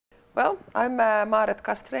Well, I'm Maaret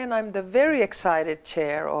Castrén. I'm the very excited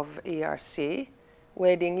chair of ERC,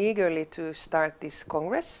 waiting eagerly to start this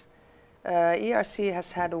Congress. ERC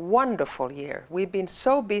has had a wonderful year. We've been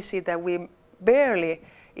so busy that we barely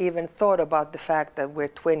even thought about the fact that we're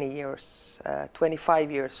 25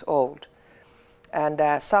 years old. And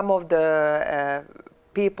some of the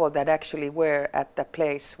people that actually were at the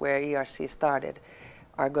place where ERC started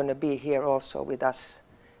are going to be here also with us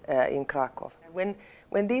in Krakow.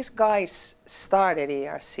 When these guys started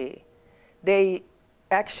ERC, they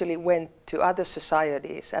actually went to other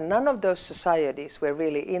societies, and none of those societies were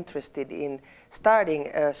really interested in starting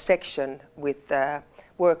a section with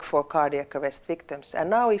work for cardiac arrest victims. And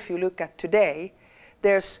now if you look at today,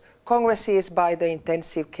 there's congresses by the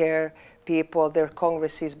intensive care people, there are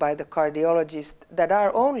congresses by the cardiologists that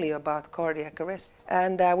are only about cardiac arrests.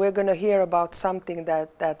 And we're going to hear about something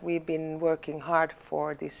that we've been working hard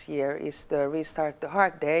for this year, is the Restart the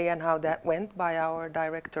Heart Day, and how that went by our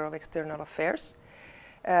Director of External Affairs.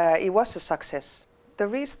 It was a success. The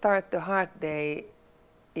Restart the Heart Day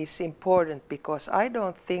is important because I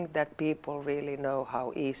don't think that people really know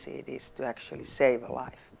how easy it is to actually save a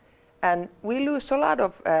life. And we lose a lot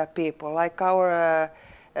of people, like our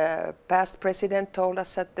past president told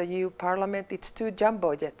us at the EU Parliament, it's 2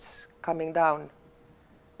 jumbo jets coming down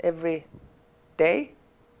every day.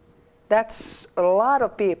 That's a lot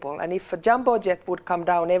of people, and if a jumbo jet would come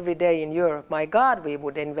down every day in Europe, my God, we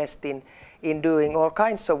would invest in doing all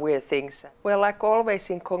kinds of weird things. Well, like always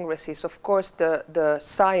in congresses, of course the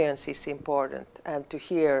science is important and to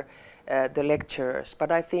hear the lecturers,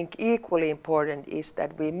 but I think equally important is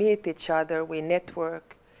that we meet each other, we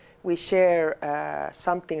network, we share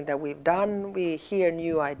something that we've done, we hear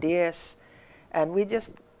new ideas, and we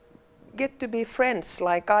just get to be friends.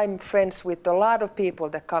 Like I'm friends with a lot of people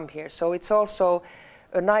that come here, so it's also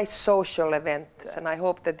a nice social event. And I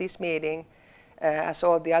hope that this meeting, as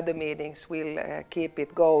all the other meetings, will keep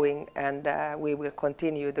it going, and we will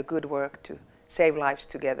continue the good work to save lives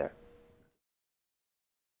together.